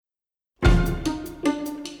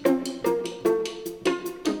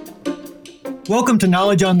Welcome to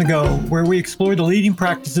Knowledge on the Go, where we explore the leading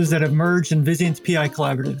practices that have merged in Vizient's PI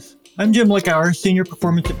collaboratives. I'm Jim Lickauer, Senior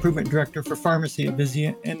Performance Improvement Director for Pharmacy at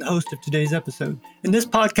Vizient and the host of today's episode. In this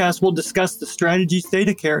podcast, we'll discuss the strategies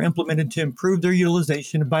ThedaCare implemented to improve their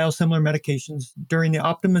utilization of biosimilar medications during the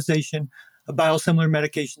optimization of biosimilar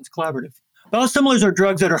medications collaborative. Biosimilars are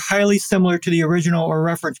drugs that are highly similar to the original or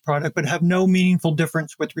reference product, but have no meaningful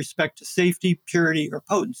difference with respect to safety, purity, or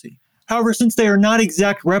potency. However, since they are not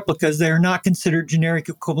exact replicas, they are not considered generic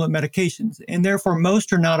equivalent medications, and therefore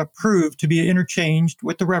most are not approved to be interchanged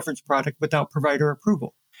with the reference product without provider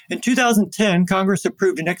approval. In 2010, Congress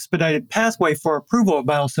approved an expedited pathway for approval of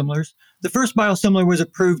biosimilars. The first biosimilar was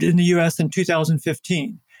approved in the U.S. in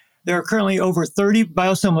 2015. There are currently over 30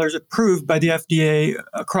 biosimilars approved by the FDA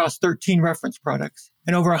across 13 reference products,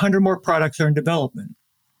 and over 100 more products are in development.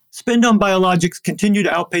 Spend on biologics continue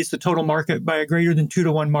to outpace the total market by a greater than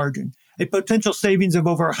 2-to-1 margin. A potential savings of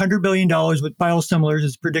over $100 billion with biosimilars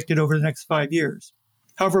is predicted over the next 5 years.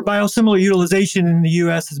 However, biosimilar utilization in the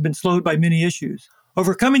U.S. has been slowed by many issues.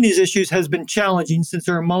 Overcoming these issues has been challenging since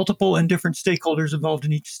there are multiple and different stakeholders involved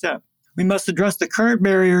in each step. We must address the current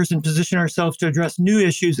barriers and position ourselves to address new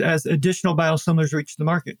issues as additional biosimilars reach the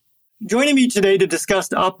market. Joining me today to discuss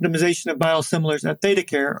the optimization of biosimilars at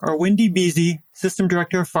ThedaCare are Wendy Beasy, System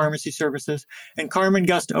Director of Pharmacy Services, and Carmen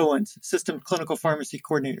Gust Owens, System Clinical Pharmacy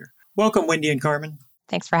Coordinator. Welcome, Wendy and Carmen.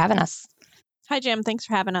 Thanks for having us. Hi, Jim. Thanks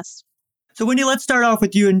for having us. So, Wendy, let's start off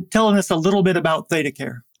with you and telling us a little bit about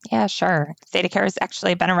ThedaCare. Yeah, sure. ThedaCare has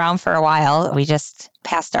actually been around for a while. We just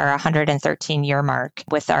passed our 113-year mark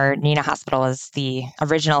with our Neenah Hospital as the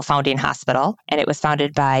original founding hospital. And it was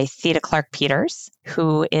founded by Theda Clark Peters,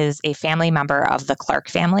 who is a family member of the Clark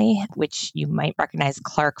family, which you might recognize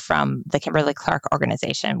Clark from the Kimberly-Clark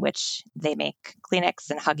organization, which they make Kleenex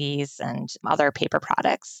and Huggies and other paper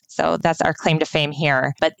products. So that's our claim to fame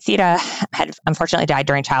here. But Theda had unfortunately died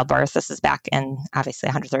during childbirth. This is back in, obviously,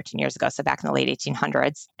 113 years ago, so back in the late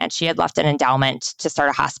 1800s. And she had left an endowment to start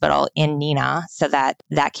a hospital in Neenah so that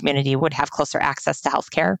that community would have closer access to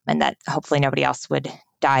healthcare and that hopefully nobody else would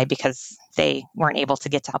die because they weren't able to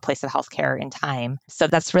get to a place of healthcare in time. So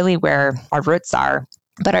that's really where our roots are.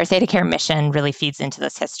 But our ThedaCare mission really feeds into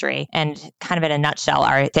this history. And kind of in a nutshell,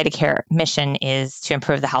 our ThedaCare mission is to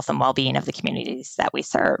improve the health and well-being of the communities that we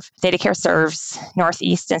serve. ThedaCare serves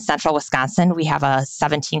Northeast and Central Wisconsin. We have a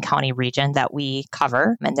 17-county region that we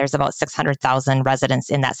cover, and there's about 600,000 residents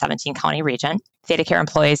in that 17-county region. ThedaCare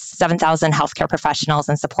employs 7,000 healthcare professionals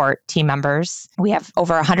and support team members. We have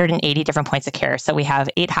over 180 different points of care. So we have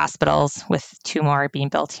 8 hospitals with 2 more being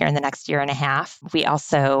built here in the next year and a half. We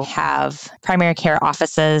also have primary care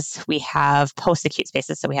offices. We have post-acute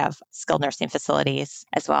spaces. So we have skilled nursing facilities,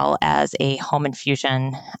 as well as a home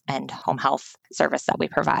infusion and home health service that we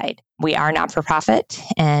provide. We are not-for-profit,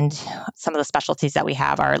 and some of the specialties that we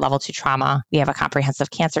have are level 2 trauma. We have a comprehensive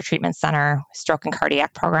cancer treatment center, stroke and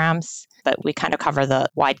cardiac programs, but we kind of cover the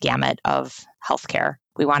wide gamut of healthcare.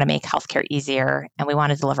 We want to make healthcare easier, and we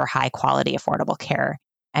want to deliver high-quality, affordable care.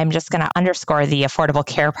 I'm just going to underscore the affordable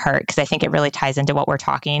care part because I think it really ties into what we're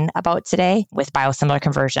talking about today with biosimilar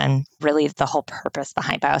conversion. Really, the whole purpose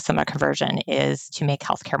behind biosimilar conversion is to make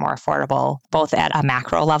healthcare more affordable, both at a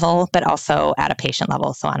macro level, but also at a patient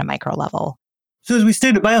level, so on a micro level. So as we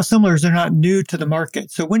stated, biosimilars are not new to the market.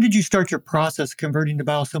 So when did you start your process converting to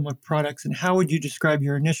biosimilar products, and how would you describe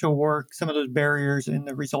your initial work, some of those barriers, and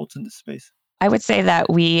the results in this space? I would say that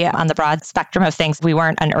we, on the broad spectrum of things, we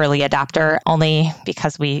weren't an early adopter only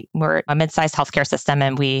because we were a mid-sized healthcare system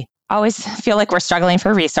and we always feel like we're struggling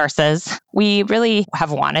for resources. We really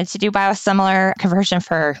have wanted to do biosimilar conversion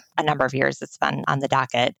for a number of years. It's been on the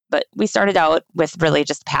docket, but we started out with really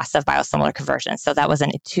just passive biosimilar conversion. So that was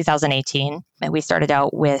in 2018. And we started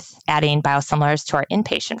out with adding biosimilars to our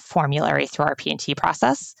inpatient formulary through our P&T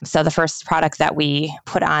process. So the first product that we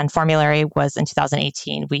put on formulary was in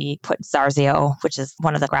 2018. We put Zarzio, which is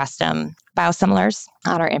one of the Grastum biosimilars,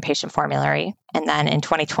 on our inpatient formulary. And then in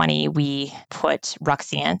 2020, we put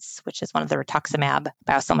Ruxience, which is one of the rituximab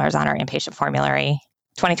biosimilars, on our inpatient formulary.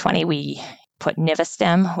 2020, we put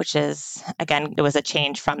Nivastim, which is, again, it was a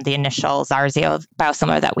change from the initial Zarzio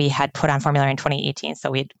biosimilar that we had put on formulary in 2018.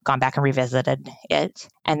 So we'd gone back and revisited it.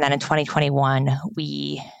 And then in 2021,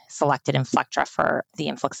 we selected Inflectra for the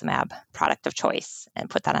infliximab product of choice and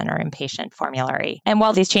put that on our inpatient formulary. And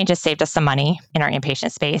while these changes saved us some money in our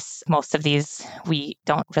inpatient space, most of these we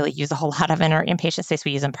don't really use a whole lot of in our inpatient space.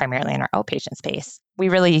 We use them primarily in our outpatient space. We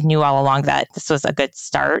really knew all along that this was a good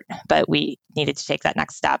start, but we needed to take that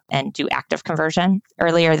next step and do active conversion.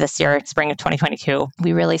 Earlier this year, spring of 2022,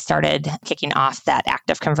 we really started kicking off that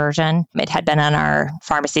active conversion. It had been on our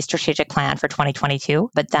pharmacy strategic plan for 2022,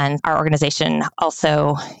 but then our organization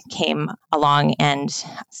also came along and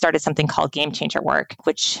started something called Game Changer Work,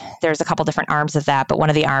 which there's a couple different arms of that, but one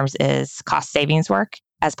of the arms is cost savings work.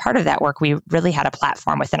 As part of that work, we really had a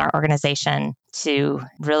platform within our organization to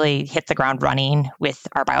really hit the ground running with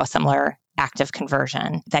our biosimilar active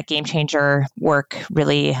conversion. That Game Changer Work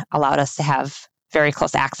really allowed us to have very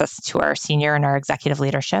close access to our senior and our executive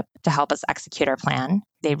leadership to help us execute our plan.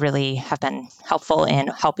 They really have been helpful in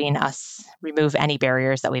helping us remove any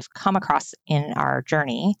barriers that we've come across in our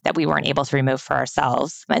journey that we weren't able to remove for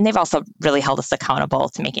ourselves. And they've also really held us accountable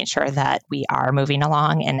to making sure that we are moving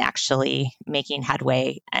along and actually making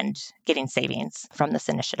headway and getting savings from this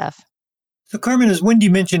initiative. So Carmen, as Wendy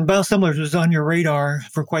mentioned, biosimilars was on your radar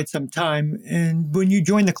for quite some time. And when you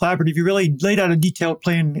joined the collaborative, you really laid out a detailed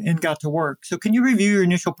plan and got to work. So can you review your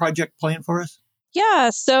initial project plan for us? Yeah,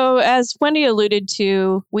 so as Wendy alluded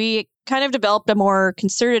to, we kind of developed a more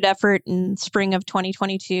concerted effort in spring of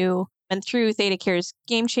 2022. And through ThedaCare's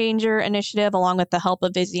Game Changer initiative, along with the help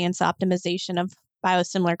of Vizient's optimization of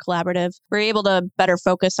biosimilar collaborative, we're able to better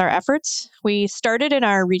focus our efforts. We started in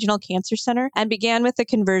our regional cancer center and began with the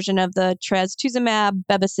conversion of the trastuzumab,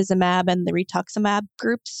 bevacizumab, and the rituximab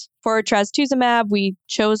groups. For trastuzumab, we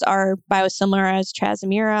chose our biosimilar as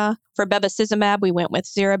Trazimera. For bevacizumab, we went with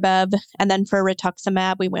Zirabev. And then for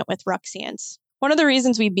rituximab, we went with Ruxience. One of the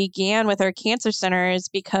reasons we began with our cancer center is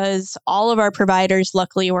because all of our providers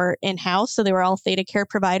luckily were in-house, so they were all ThedaCare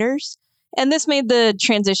providers. And this made the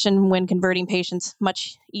transition when converting patients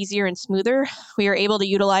much easier and smoother. We are able to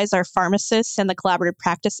utilize our pharmacists and the collaborative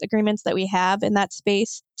practice agreements that we have in that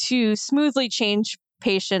space to smoothly change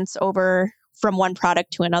patients over from one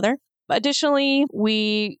product to another. Additionally,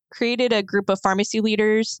 we created a group of pharmacy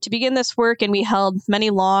leaders to begin this work, and we held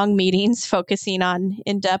many long meetings focusing on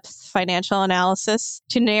in-depth financial analysis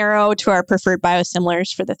to narrow to our preferred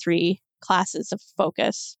biosimilars for the 3 classes of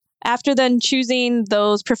focus. After then choosing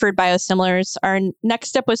those preferred biosimilars, our next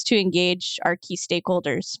step was to engage our key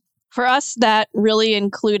stakeholders. For us, that really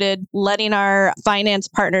included letting our finance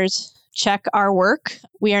partners check our work.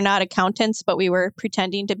 We are not accountants, but we were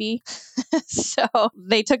pretending to be. So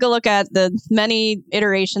they took a look at the many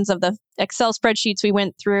iterations of the Excel spreadsheets we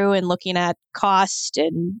went through and looking at cost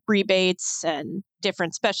and rebates and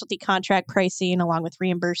different specialty contract pricing along with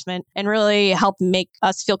reimbursement, and really helped make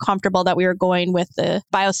us feel comfortable that we were going with the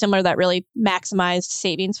biosimilar that really maximized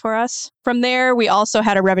savings for us. From there, we also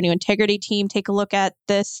had a revenue integrity team take a look at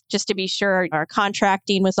this just to be sure our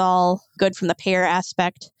contracting was all good from the payer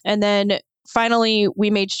aspect. And then finally,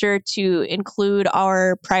 we made sure to include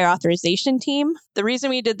our prior authorization team. The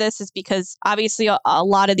reason we did this is because obviously a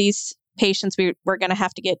lot of these patients we were going to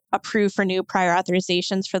have to get approved for new prior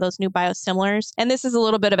authorizations for those new biosimilars. And this is a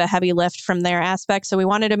little bit of a heavy lift from their aspect. So we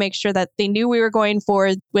wanted to make sure that they knew we were going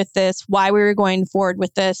forward with this, why we were going forward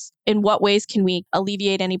with this, in what ways can we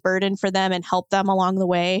alleviate any burden for them and help them along the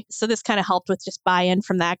way. So this kind of helped with just buy-in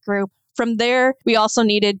from that group. From there, we also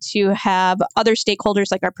needed to have other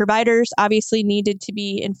stakeholders like our providers obviously needed to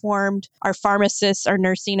be informed, our pharmacists, our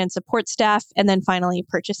nursing and support staff, and then finally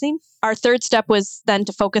purchasing. Our third step was then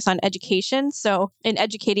to focus on education. So in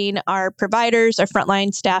educating our providers, our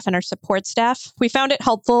frontline staff, and our support staff, we found it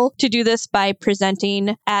helpful to do this by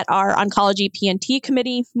presenting at our oncology P&T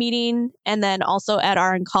committee meeting and then also at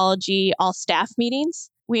our oncology all staff meetings.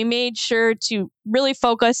 We made sure to really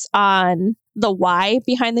focus on the why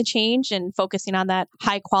behind the change and focusing on that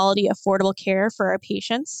high quality, affordable care for our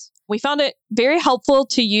patients. We found it very helpful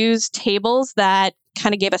to use tables that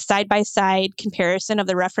kind of gave a side-by-side comparison of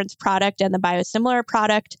the reference product and the biosimilar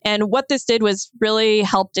product. And what this did was really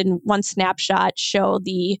helped in one snapshot show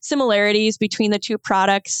the similarities between the two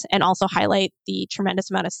products and also highlight the tremendous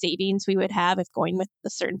amount of savings we would have if going with a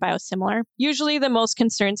certain biosimilar. Usually the most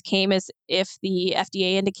concerns came as if the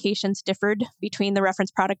FDA indications differed between the reference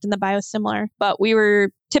product and the biosimilar, but we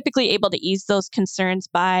were typically able to ease those concerns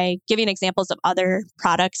by giving examples of other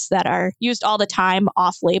products that are used all the time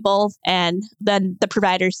off-label, and then the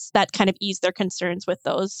providers that kind of ease their concerns with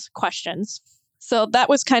those questions. So that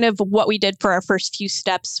was kind of what we did for our first few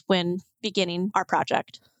steps when beginning our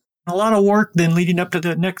project. A lot of work then leading up to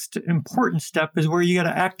the next important step is where you got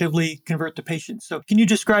to actively convert the patients. So can you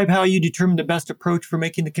describe how you determine the best approach for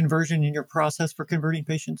making the conversion in your process for converting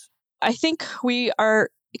patients? I think we are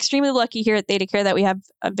extremely lucky here at ThedaCare that we have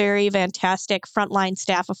a very fantastic frontline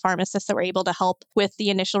staff of pharmacists that were able to help with the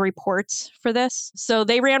initial reports for this. So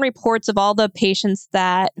they ran reports of all the patients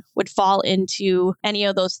that would fall into any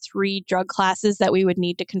of those 3 drug classes that we would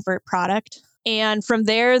need to convert product. And from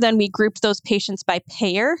there, then we grouped those patients by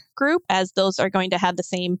payer group, as those are going to have the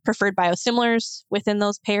same preferred biosimilars within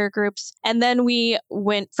those payer groups. And then we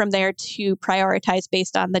went from there to prioritize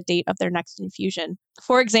based on the date of their next infusion.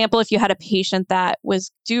 For example, if you had a patient that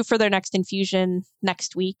was due for their next infusion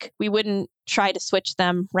next week, we wouldn't try to switch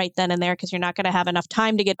them right then and there because you're not going to have enough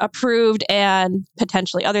time to get approved and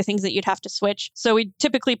potentially other things that you'd have to switch. So we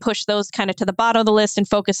typically push those kind of to the bottom of the list and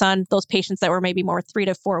focus on those patients that were maybe more 3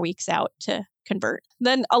 to 4 weeks out to convert.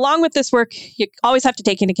 Then along with this work, you always have to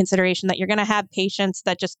take into consideration that you're going to have patients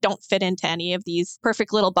that just don't fit into any of these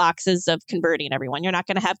perfect little boxes of converting everyone. You're not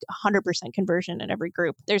going to have 100% conversion in every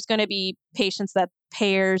group. There's going to be patients that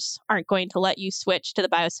payers aren't going to let you switch to the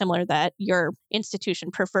biosimilar that your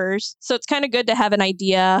institution prefers. So it's kind of good to have an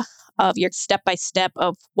idea of your step-by-step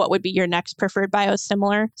of what would be your next preferred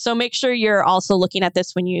biosimilar. So make sure you're also looking at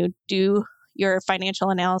this when you do your financial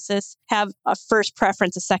analysis. Have a first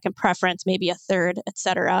preference, a second preference, maybe a third, et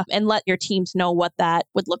cetera, and let your teams know what that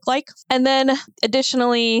would look like. And then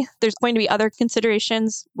additionally, there's going to be other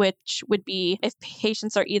considerations, which would be if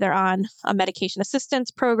patients are either on a medication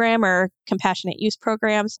assistance program or compassionate use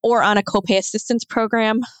programs or on a copay assistance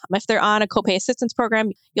program. If they're on a copay assistance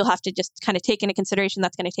program, you'll have to just kind of take into consideration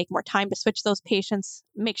that's going to take more time to switch those patients.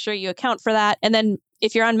 Make sure you account for that. And then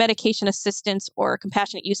if you're on medication assistance or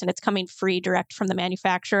compassionate use and it's coming free direct from the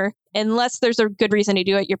manufacturer, unless there's a good reason to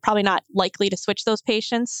do it, you're probably not likely to switch those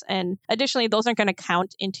patients. And additionally, those aren't going to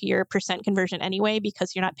count into your percent conversion anyway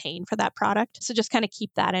because you're not paying for that product. So just kind of keep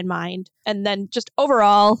that in mind. And then just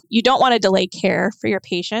overall, you don't want to delay care for your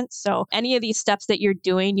patients. So any of these steps that you're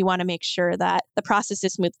doing, you want to make sure that the process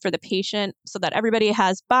is smooth for the patient so that everybody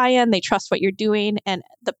has buy-in, they trust what you're doing, and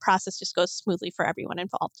the process just goes smoothly for everyone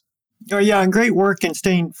involved. Oh, yeah, and great work in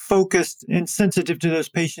staying focused and sensitive to those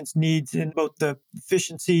patients' needs in both the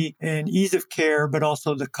efficiency and ease of care, but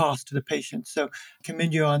also the cost to the patient. So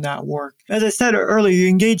commend you on that work. As I said earlier, you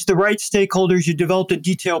engaged the right stakeholders, you developed a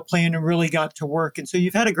detailed plan and really got to work. And so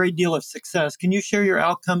you've had a great deal of success. Can you share your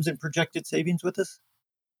outcomes and projected savings with us?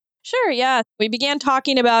 Sure, yeah. We began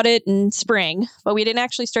talking about it in spring, but we didn't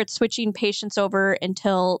actually start switching patients over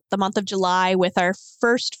until the month of July with our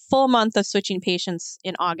first full month of switching patients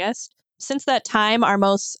in August. Since that time, our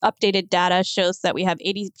most updated data shows that we have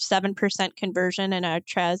 87% conversion in our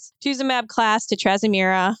trastuzumab class to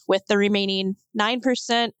Trazimera, with the remaining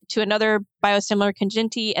 9% to another biosimilar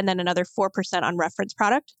Kangenti, and then another 4% on reference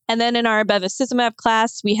product. And then in our bevacizumab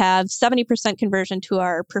class, we have 70% conversion to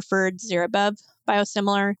our preferred Zirabev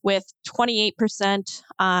biosimilar, with 28%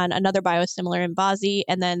 on another biosimilar Mvazi,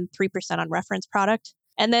 and then 3% on reference product.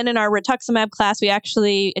 And then in our rituximab class, we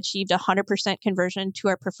actually achieved 100% conversion to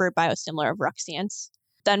our preferred biosimilar of Ruxience.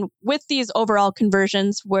 Then with these overall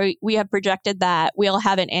conversions, we have projected that we'll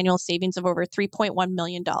have an annual savings of over $3.1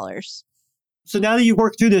 million. So now that you've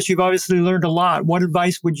worked through this, you've obviously learned a lot. What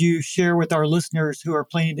advice would you share with our listeners who are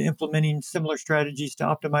planning to implementing similar strategies to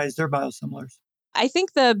optimize their biosimilars? I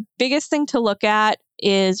think the biggest thing to look at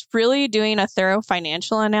is really doing a thorough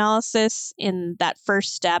financial analysis in that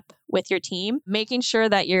first step with your team, making sure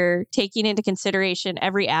that you're taking into consideration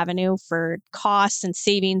every avenue for costs and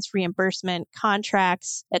savings, reimbursement,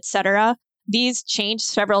 contracts, etc. These changed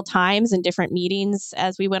several times in different meetings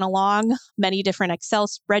as we went along. Many different Excel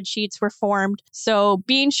spreadsheets were formed. So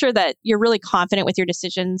being sure that you're really confident with your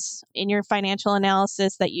decisions in your financial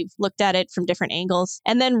analysis, that you've looked at it from different angles,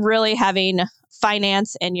 and then really having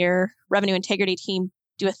finance and your revenue integrity team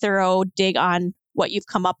do a thorough dig on what you've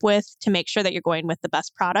come up with to make sure that you're going with the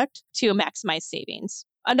best product to maximize savings.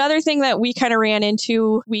 Another thing that we kind of ran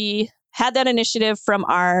into, we had that initiative from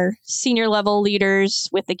our senior level leaders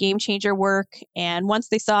with the game changer work. And once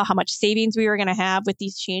they saw how much savings we were going to have with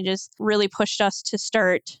these changes, really pushed us to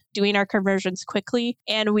start doing our conversions quickly.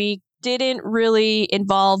 And we didn't really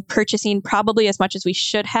involve purchasing probably as much as we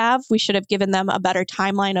should have. We should have given them a better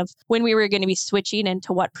timeline of when we were going to be switching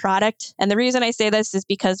into what product. And the reason I say this is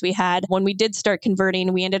because when we did start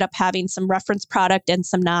converting, we ended up having some reference product and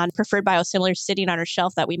some non-preferred biosimilars sitting on our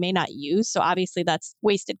shelf that we may not use. So obviously that's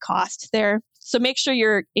wasted cost there. So make sure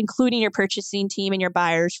you're including your purchasing team and your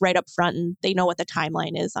buyers right up front and they know what the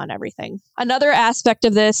timeline is on everything. Another aspect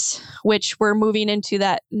of this, which we're moving into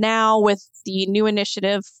that now with the new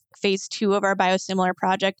initiative, phase 2 of our biosimilar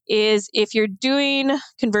project, is if you're doing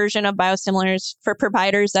conversion of biosimilars for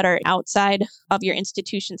providers that are outside of your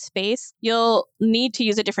institution space, you'll need to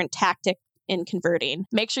use a different tactic in converting.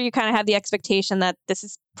 Make sure you kind of have the expectation that this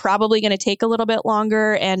is probably going to take a little bit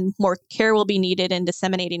longer and more care will be needed in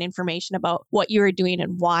disseminating information about what you are doing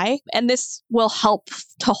and why. And this will help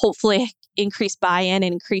to hopefully increase buy-in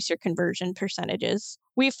and increase your conversion percentages.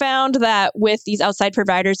 We found that with these outside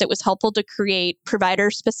providers, it was helpful to create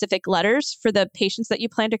provider-specific letters for the patients that you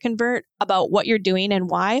plan to convert about what you're doing and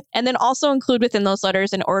why, and then also include within those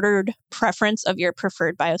letters an ordered preference of your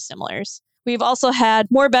preferred biosimilars. We've also had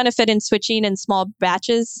more benefit in switching in small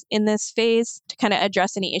batches in this phase to kind of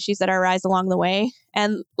address any issues that arise along the way.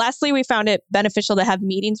 And lastly, we found it beneficial to have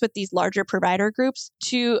meetings with these larger provider groups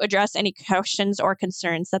to address any questions or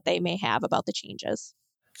concerns that they may have about the changes.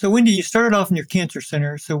 So Wendy, you started off in your cancer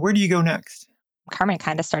center. So where do you go next? Carmen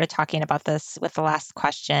kind of started talking about this with the last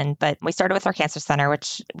question, but we started with our cancer center,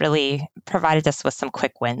 which really provided us with some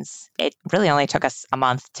quick wins. It really only took us a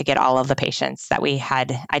month to get all of the patients that we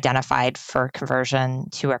had identified for conversion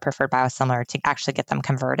to our preferred biosimilar to actually get them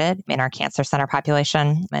converted in our cancer center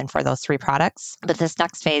population and for those 3 products. But this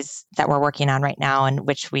next phase that we're working on right now, and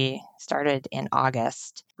which we started in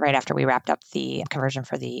August, right after we wrapped up the conversion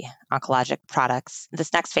for the oncologic products.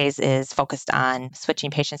 This next phase is focused on switching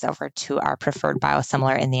patients over to our preferred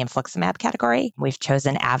biosimilar in the infliximab category. We've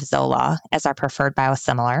chosen Avzola as our preferred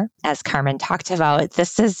biosimilar. As Carmen talked about,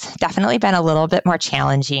 this has definitely been a little bit more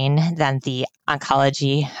challenging than the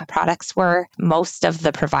oncology products were. Most of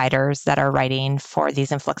the providers that are writing for these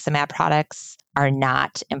infliximab products are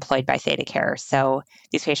not employed by ThedaCare. So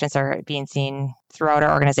these patients are being seen throughout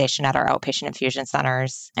our organization at our outpatient infusion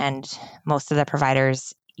centers. And most of the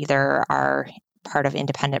providers either are part of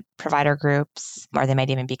independent provider groups, or they might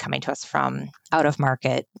even be coming to us from out of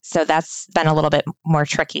market. So that's been a little bit more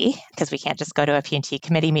tricky because we can't just go to a P&T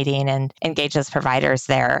committee meeting and engage those providers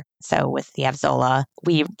there. So with the Avzola,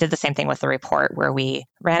 we did the same thing with the report where we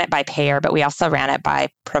ran it by payer, but we also ran it by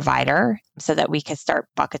provider so that we could start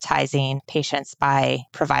bucketizing patients by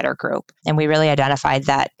provider group. And we really identified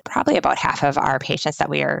that probably about half of our patients that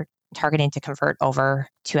we are targeting to convert over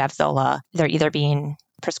to Avzola, they're either being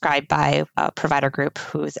prescribed by a provider group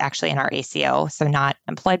who's actually in our ACO, so not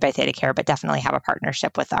employed by ThedaCare, but definitely have a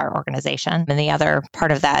partnership with our organization. And the other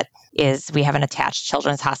part of that is we have an attached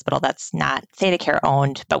children's hospital that's not ThedaCare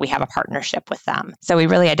owned, but we have a partnership with them. So we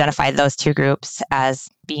really identified those 2 groups as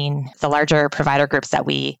being the larger provider groups that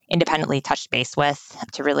we independently touched base with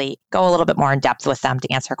to really go a little bit more in depth with them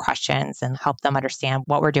to answer questions and help them understand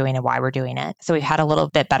what we're doing and why we're doing it. So we've had a little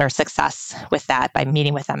bit better success with that by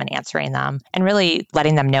meeting with them and answering them and really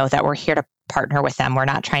letting them know that we're here to partner with them. We're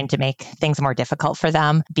not trying to make things more difficult for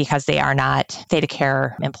them because they are not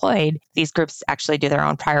ThedaCare employed. These groups actually do their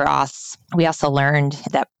own prior auths. We also learned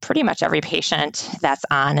that pretty much every patient that's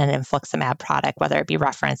on an infliximab product, whether it be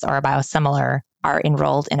reference or a biosimilar, are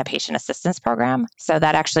enrolled in a patient assistance program. So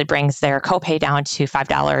that actually brings their copay down to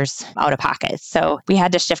 $5 out of pocket. So we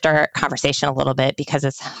had to shift our conversation a little bit because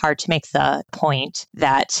it's hard to make the point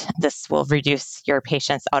that this will reduce your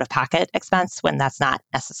patient's out of pocket expense when that's not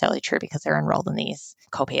necessarily true because they're enrolled in these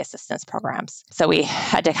copay assistance programs. So we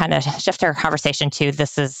had to kind of shift our conversation to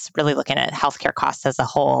this is really looking at healthcare costs as a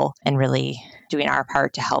whole and really doing our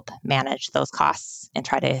part to help manage those costs and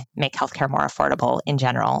try to make healthcare more affordable in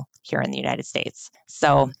general here in the United States.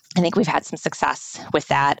 So I think we've had some success with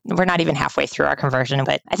that. We're not even halfway through our conversion,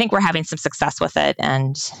 but I think we're having some success with it.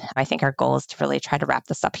 And I think our goal is to really try to wrap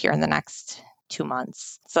this up here in the next 2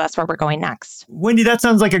 months. So that's where we're going next. Wendy, that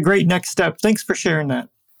sounds like a great next step. Thanks for sharing that.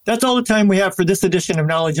 That's all the time we have for this edition of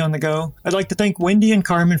Knowledge on the Go. I'd like to thank Wendy and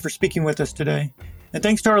Carmen for speaking with us today. And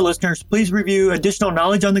thanks to our listeners. Please review additional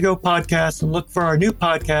Knowledge on the Go podcasts and look for our new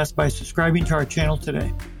podcast by subscribing to our channel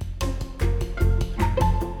today.